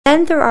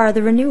Then there are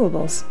the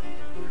renewables.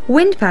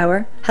 Wind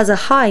power has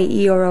a high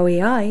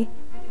EROEI,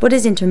 but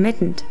is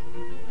intermittent.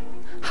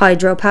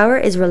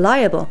 Hydropower is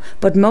reliable,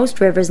 but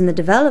most rivers in the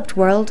developed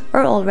world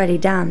are already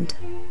dammed.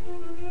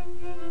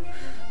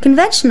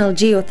 Conventional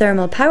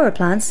geothermal power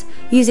plants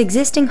use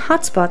existing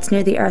hotspots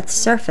near the Earth's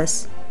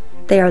surface.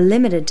 They are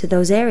limited to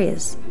those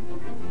areas.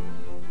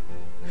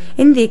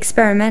 In the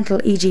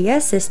experimental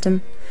EGS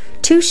system,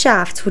 2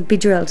 shafts would be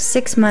drilled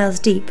 6 miles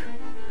deep.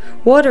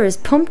 Water is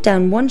pumped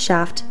down one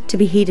shaft to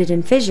be heated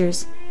in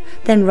fissures,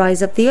 then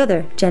rise up the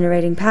other,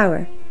 generating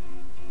power.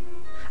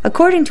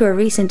 According to a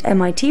recent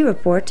MIT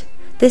report,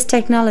 this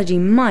technology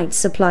might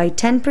supply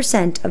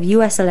 10% of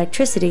US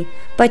electricity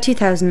by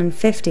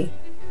 2050.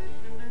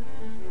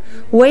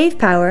 Wave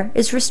power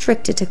is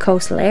restricted to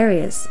coastal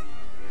areas.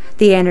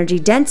 The energy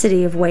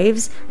density of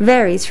waves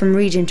varies from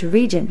region to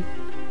region.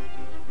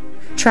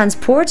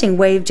 Transporting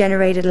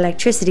wave-generated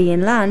electricity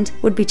inland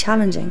would be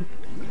challenging.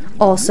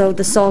 Also,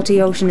 the salty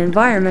ocean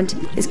environment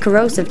is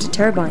corrosive to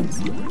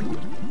turbines.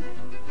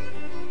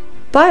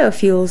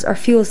 Biofuels are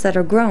fuels that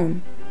are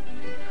grown.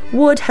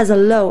 Wood has a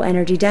low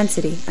energy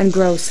density and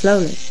grows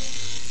slowly.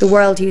 The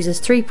world uses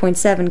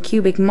 3.7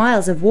 cubic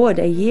miles of wood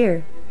a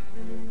year.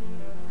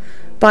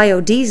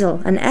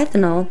 Biodiesel and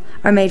ethanol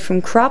are made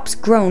from crops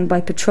grown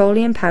by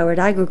petroleum-powered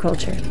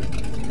agriculture.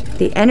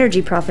 The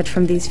energy profit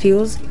from these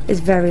fuels is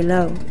very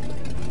low.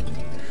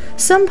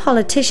 Some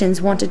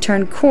politicians want to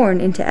turn corn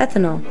into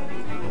ethanol.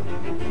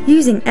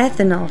 Using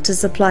ethanol to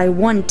supply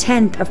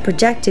 1/10 of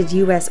projected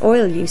US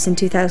oil use in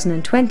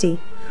 2020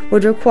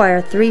 would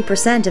require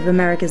 3% of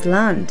America's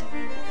land.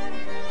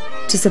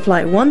 To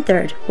supply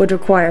 1/3 would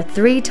require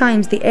 3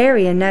 times the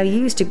area now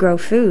used to grow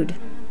food.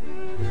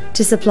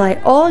 To supply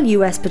all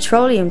US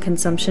petroleum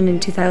consumption in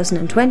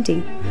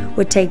 2020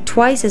 would take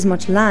twice as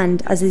much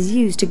land as is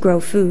used to grow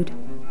food.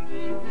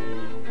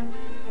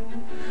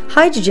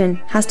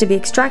 Hydrogen has to be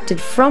extracted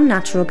from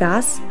natural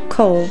gas,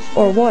 coal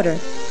or water,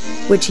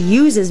 which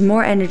uses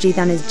more energy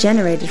than is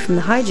generated from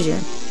the hydrogen.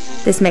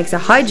 This makes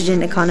a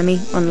hydrogen economy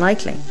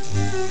unlikely.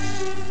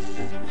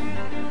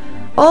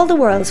 All the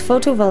world's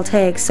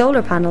photovoltaic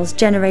solar panels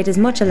generate as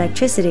much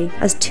electricity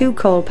as 2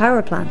 coal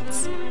power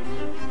plants.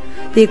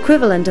 The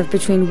equivalent of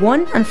between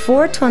 1 and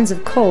 4 tons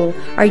of coal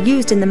are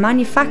used in the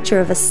manufacture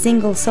of a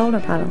single solar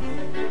panel.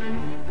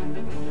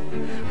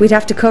 We'd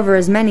have to cover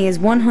as many as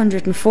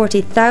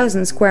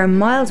 140,000 square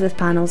miles with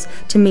panels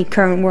to meet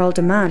current world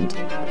demand.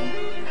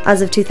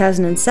 As of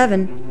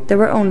 2007, there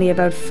were only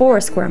about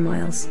 4 square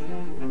miles.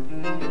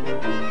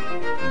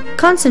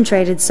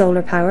 Concentrated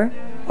solar power,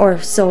 or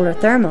solar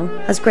thermal,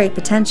 has great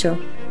potential,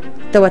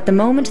 though at the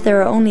moment there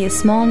are only a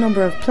small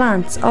number of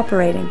plants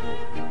operating.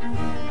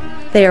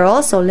 They are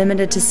also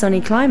limited to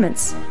sunny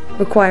climates,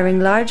 requiring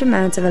large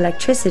amounts of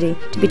electricity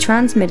to be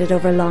transmitted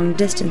over long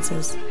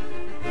distances.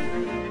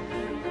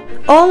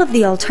 All of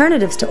the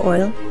alternatives to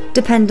oil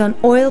depend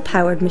on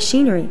oil-powered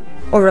machinery,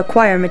 or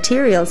require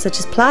materials such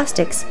as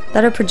plastics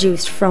that are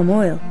produced from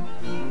oil.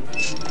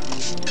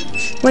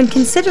 When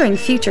considering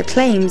future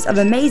claims of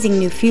amazing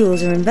new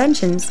fuels or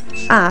inventions,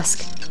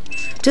 ask,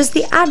 does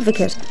the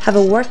advocate have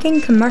a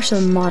working commercial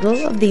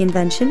model of the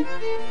invention?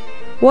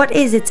 What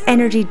is its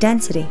energy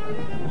density?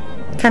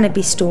 Can it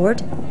be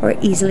stored or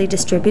easily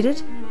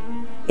distributed?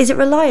 Is it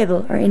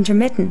reliable or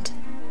intermittent?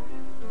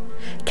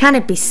 Can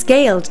it be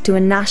scaled to a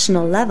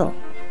national level?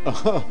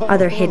 Are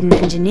there hidden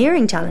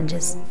engineering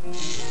challenges?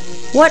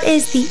 What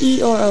is the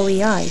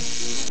EROEI?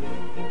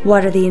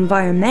 What are the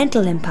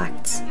environmental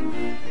impacts?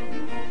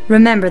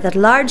 Remember that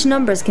large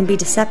numbers can be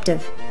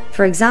deceptive.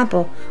 For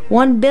example,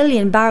 1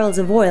 billion barrels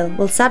of oil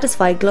will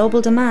satisfy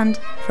global demand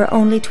for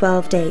only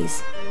 12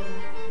 days.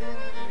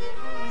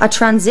 A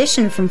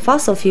transition from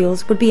fossil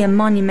fuels would be a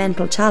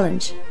monumental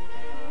challenge.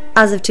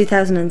 As of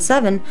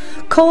 2007,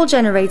 coal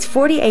generates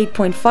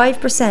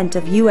 48.5%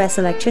 of US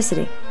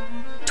electricity.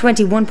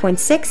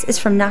 21.6% is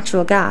from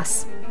natural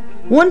gas.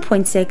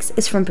 1.6%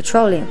 is from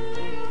petroleum.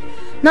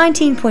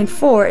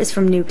 19.4% is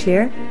from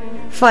nuclear.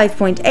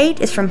 5.8%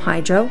 is from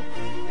hydro.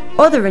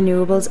 Other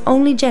renewables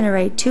only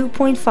generate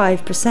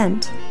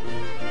 2.5%.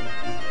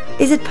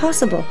 Is it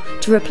possible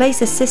to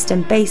replace a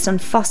system based on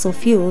fossil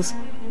fuels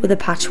with a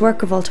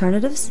patchwork of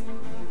alternatives?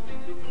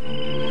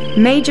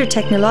 Major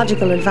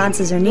technological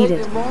advances are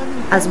needed,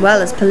 as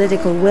well as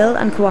political will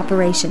and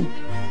cooperation,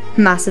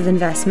 massive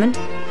investment,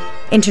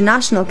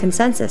 international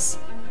consensus,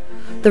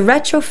 the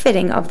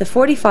retrofitting of the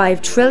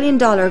 $45 trillion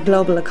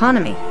global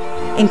economy,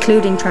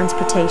 including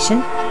transportation,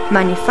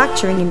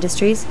 manufacturing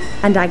industries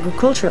and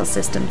agricultural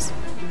systems,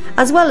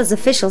 as well as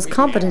officials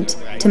competent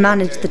to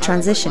manage the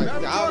transition.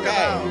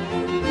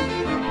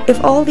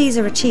 If all these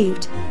are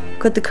achieved,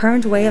 could the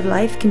current way of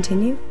life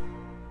continue?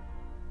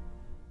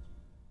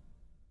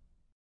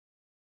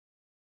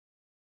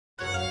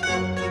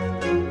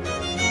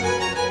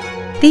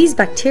 These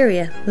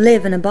bacteria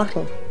live in a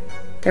bottle.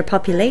 Their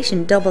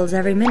population doubles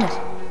every minute.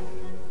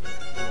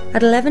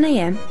 At 11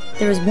 AM,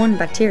 there is 1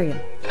 bacterium.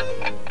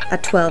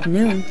 At 12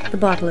 noon, the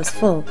bottle is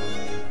full.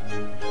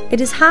 It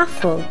is half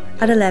full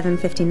at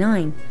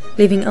 11:59,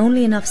 leaving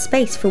only enough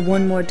space for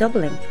 1 more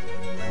doubling.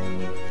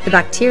 The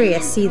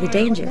bacteria see the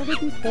danger.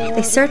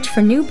 They search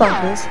for new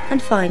bottles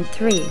and find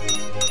 3.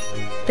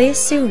 They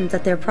assume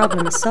that their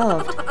problem is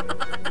solved.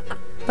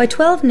 By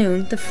 12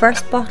 noon, the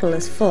first bottle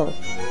is full.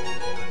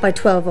 By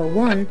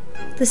 12:01,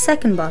 the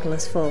second bottle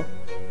is full.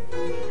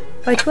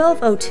 By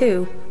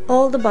 12:02,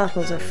 all the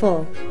bottles are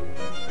full.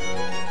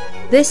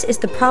 This is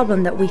the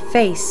problem that we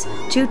face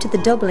due to the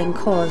doubling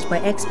caused by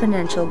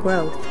exponential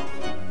growth.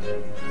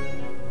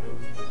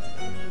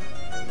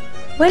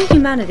 When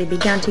humanity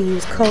began to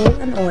use coal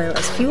and oil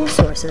as fuel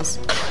sources,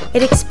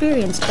 it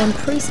experienced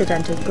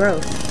unprecedented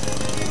growth.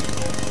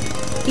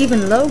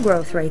 Even low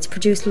growth rates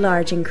produce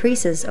large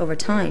increases over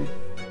time.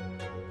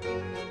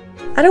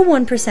 At a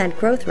 1%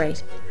 growth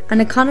rate,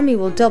 an economy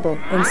will double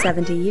in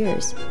 70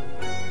 years.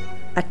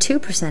 At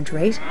 2%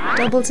 rate,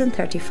 doubles in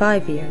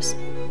 35 years.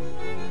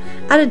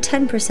 At a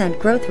 10%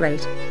 growth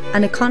rate,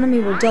 an economy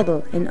will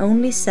double in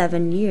only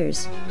 7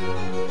 years.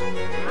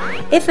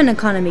 If an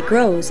economy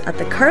grows at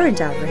the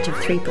current average of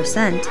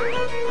 3%,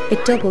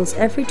 it doubles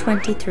every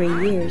 23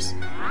 years.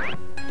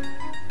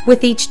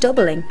 With each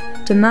doubling,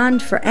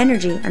 demand for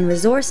energy and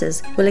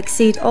resources will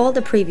exceed all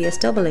the previous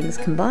doublings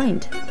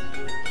combined.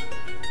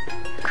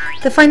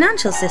 The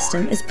financial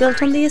system is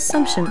built on the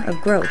assumption of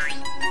growth,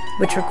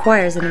 which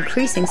requires an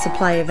increasing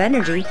supply of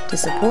energy to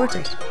support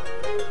it.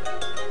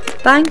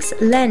 Banks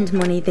lend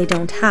money they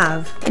don't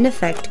have, in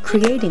effect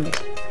creating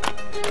it.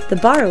 The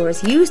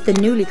borrowers use the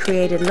newly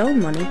created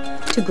loan money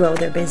to grow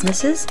their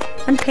businesses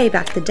and pay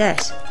back the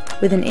debt,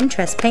 with an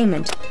interest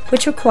payment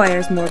which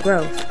requires more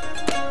growth.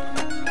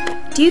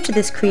 Due to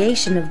this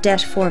creation of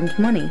debt-formed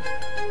money,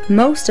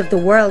 most of the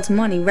world's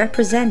money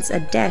represents a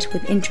debt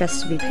with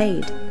interest to be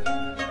paid.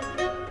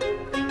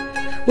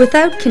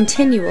 Without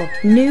continual,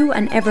 new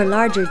and ever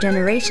larger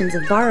generations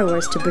of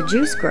borrowers to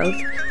produce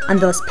growth and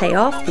thus pay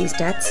off these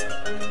debts,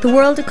 the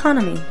world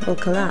economy will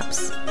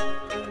collapse.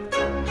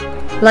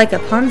 Like a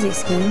Ponzi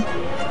scheme,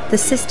 the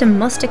system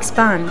must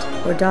expand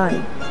or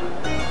die.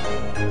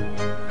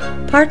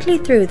 Partly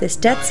through this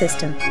debt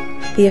system,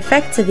 the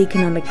effects of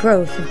economic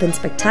growth have been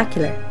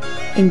spectacular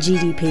in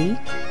GDP,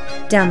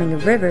 damming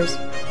of rivers,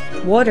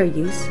 water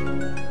use,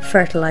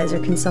 fertilizer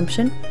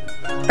consumption,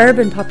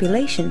 urban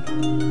population,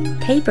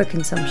 paper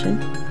consumption,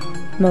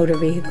 motor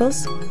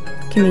vehicles,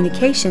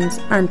 communications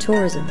and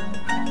tourism.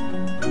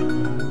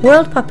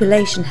 World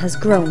population has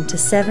grown to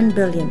 7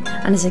 billion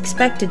and is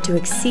expected to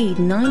exceed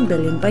 9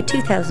 billion by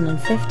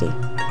 2050.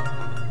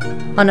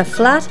 On a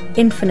flat,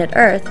 infinite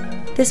Earth,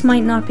 this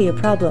might not be a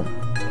problem.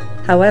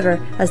 However,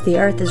 as the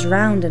Earth is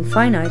round and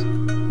finite,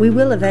 we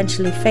will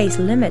eventually face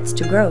limits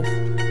to growth.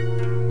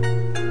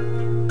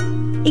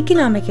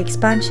 Economic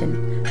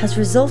expansion has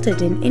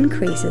resulted in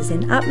increases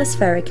in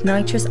atmospheric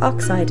nitrous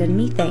oxide and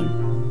methane,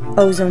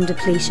 ozone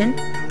depletion,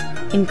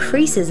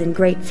 increases in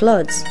great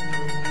floods,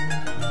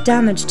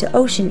 damage to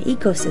ocean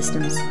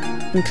ecosystems,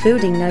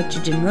 including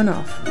nitrogen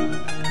runoff,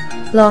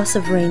 loss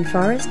of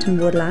rainforest and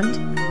woodland,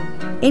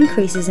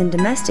 increases in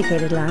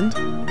domesticated land,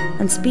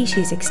 and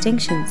species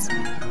extinctions.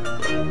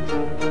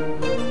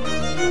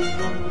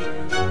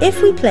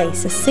 If we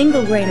place a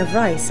single grain of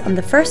rice on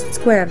the first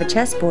square of a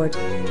chessboard,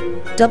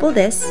 double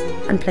this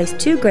and place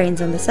 2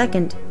 grains on the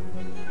second,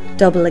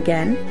 double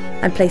again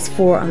and place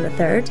 4 on the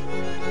third,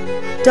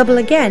 double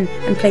again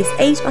and place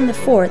 8 on the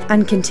fourth,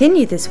 and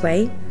continue this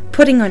way,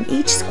 putting on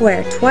each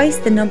square twice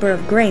the number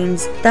of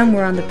grains than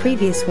were on the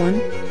previous one.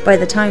 By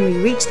the time we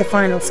reach the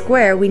final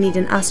square, we need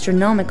an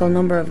astronomical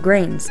number of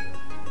grains.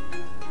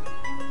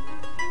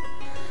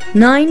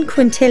 9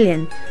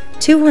 quintillion,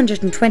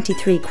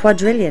 223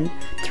 quadrillion,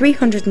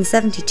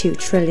 372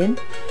 trillion,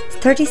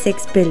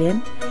 36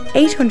 billion,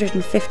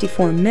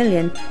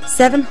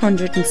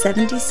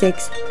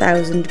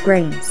 854,776,000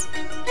 grains.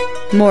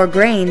 More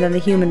grain than the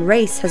human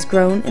race has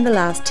grown in the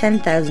last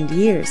 10,000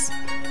 years.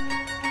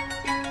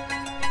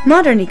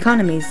 Modern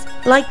economies,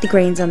 like the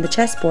grains on the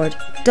chessboard,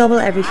 double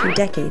every few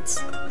decades.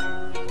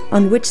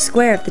 On which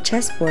square of the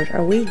chessboard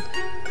are we?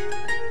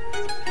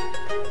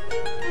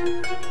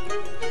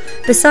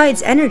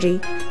 Besides energy,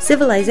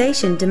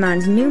 civilization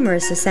demands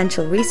numerous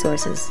essential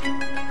resources: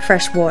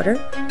 fresh water,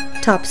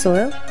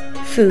 topsoil,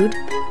 food,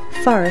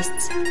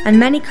 forests, and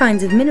many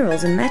kinds of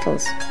minerals and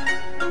metals.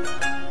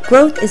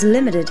 Growth is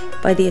limited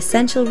by the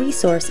essential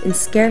resource in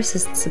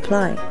scarcest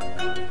supply.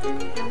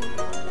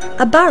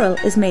 A barrel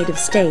is made of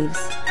staves,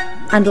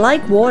 and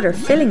like water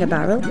filling a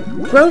barrel,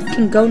 growth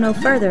can go no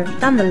further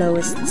than the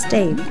lowest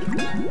stave,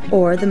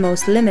 or the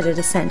most limited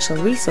essential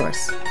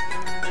resource.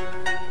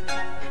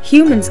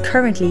 Humans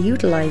currently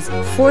utilize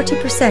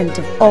 40%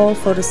 of all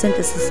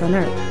photosynthesis on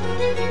Earth.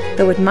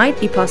 Though it might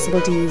be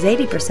possible to use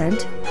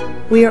 80%,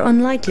 we are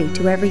unlikely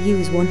to ever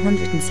use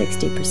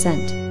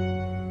 160%.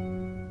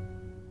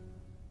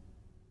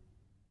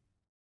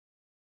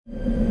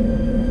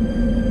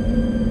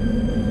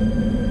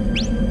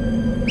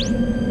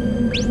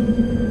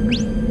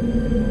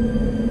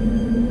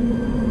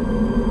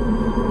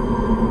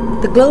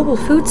 The global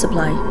food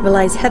supply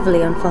relies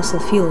heavily on fossil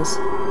fuels.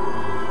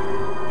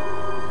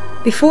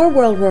 Before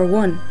World War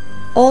I,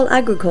 all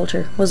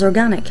agriculture was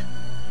organic.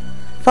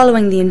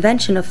 Following the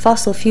invention of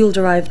fossil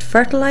fuel-derived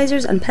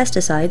fertilizers and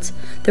pesticides,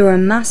 there were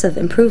massive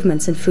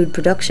improvements in food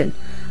production,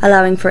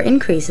 allowing for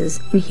increases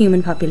in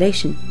human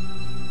population.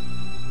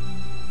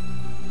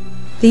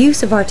 The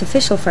use of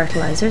artificial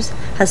fertilizers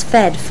has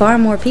fed far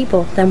more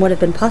people than would have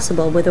been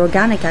possible with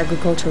organic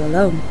agriculture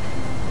alone.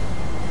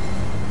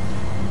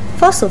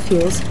 Fossil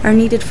fuels are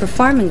needed for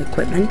farming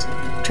equipment,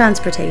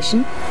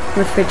 transportation,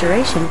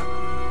 refrigeration,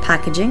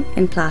 packaging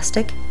in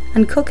plastic,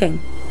 and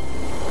cooking.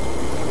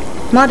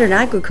 Modern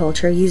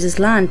agriculture uses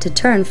land to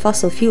turn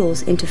fossil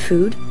fuels into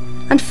food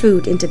and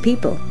food into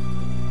people.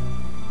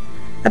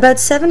 About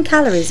 7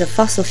 calories of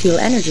fossil fuel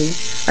energy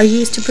are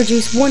used to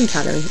produce 1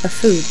 calorie of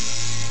food.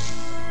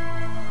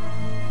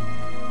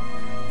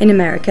 In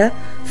America,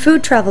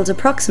 food travels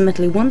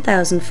approximately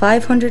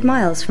 1,500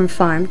 miles from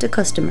farm to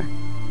customer.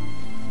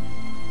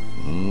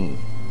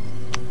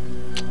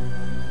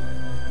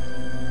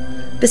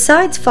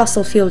 Besides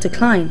fossil fuel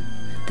decline,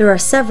 there are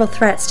several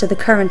threats to the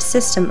current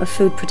system of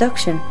food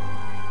production.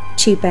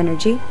 Cheap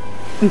energy,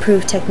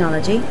 improved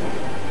technology,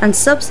 and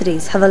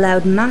subsidies have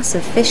allowed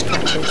massive fish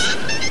catches.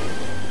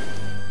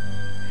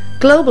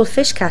 Global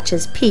fish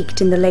catches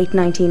peaked in the late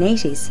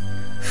 1980s,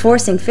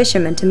 forcing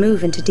fishermen to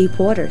move into deep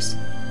waters.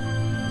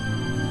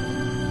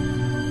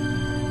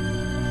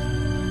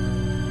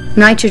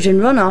 Nitrogen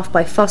runoff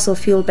by fossil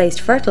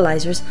fuel-based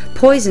fertilizers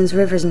poisons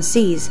rivers and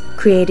seas,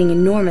 creating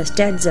enormous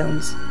dead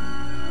zones.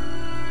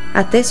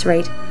 At this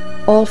rate,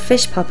 all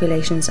fish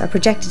populations are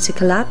projected to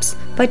collapse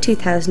by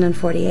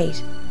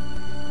 2048.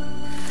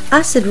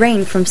 Acid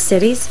rain from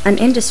cities and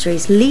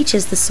industries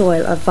leaches the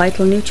soil of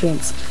vital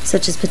nutrients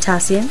such as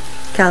potassium,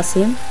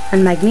 calcium,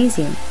 and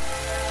magnesium.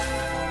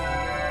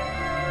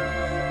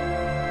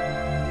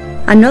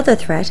 Another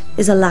threat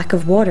is a lack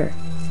of water.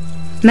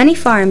 Many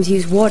farms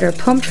use water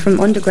pumped from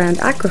underground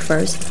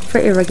aquifers for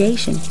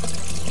irrigation.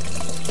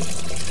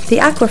 The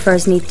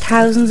aquifers need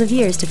thousands of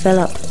years to fill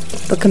up,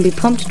 but can be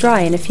pumped dry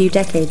in a few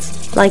decades,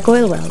 like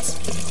oil wells.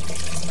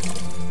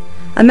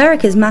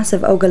 America's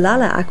massive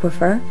Ogallala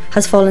aquifer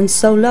has fallen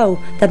so low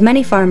that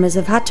many farmers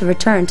have had to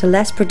return to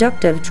less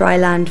productive dry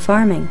land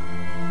farming.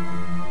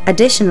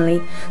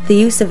 Additionally, the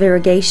use of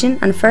irrigation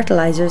and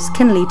fertilizers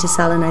can lead to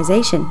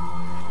salinization,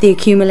 the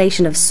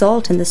accumulation of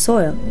salt in the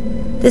soil.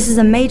 This is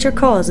a major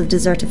cause of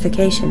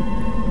desertification.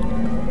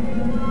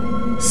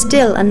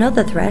 Still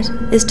another threat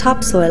is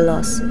topsoil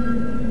loss.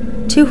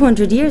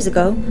 200 years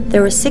ago,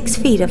 there were 6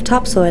 feet of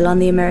topsoil on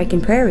the American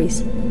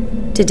prairies.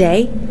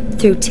 Today,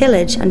 through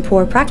tillage and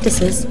poor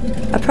practices,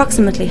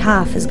 approximately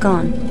half is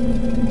gone.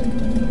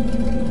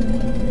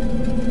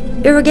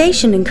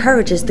 Irrigation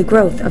encourages the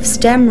growth of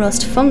stem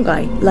rust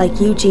fungi like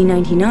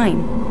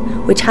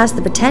UG99, which has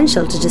the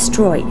potential to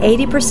destroy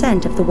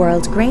 80% of the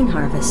world's grain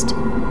harvest.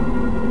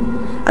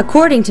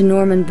 According to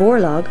Norman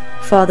Borlaug,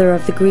 father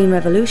of the Green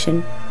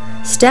Revolution,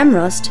 stem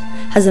rust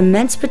has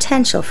immense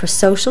potential for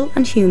social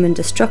and human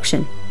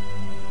destruction.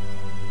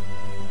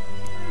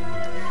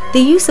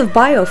 The use of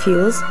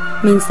biofuels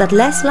means that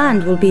less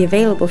land will be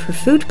available for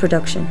food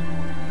production.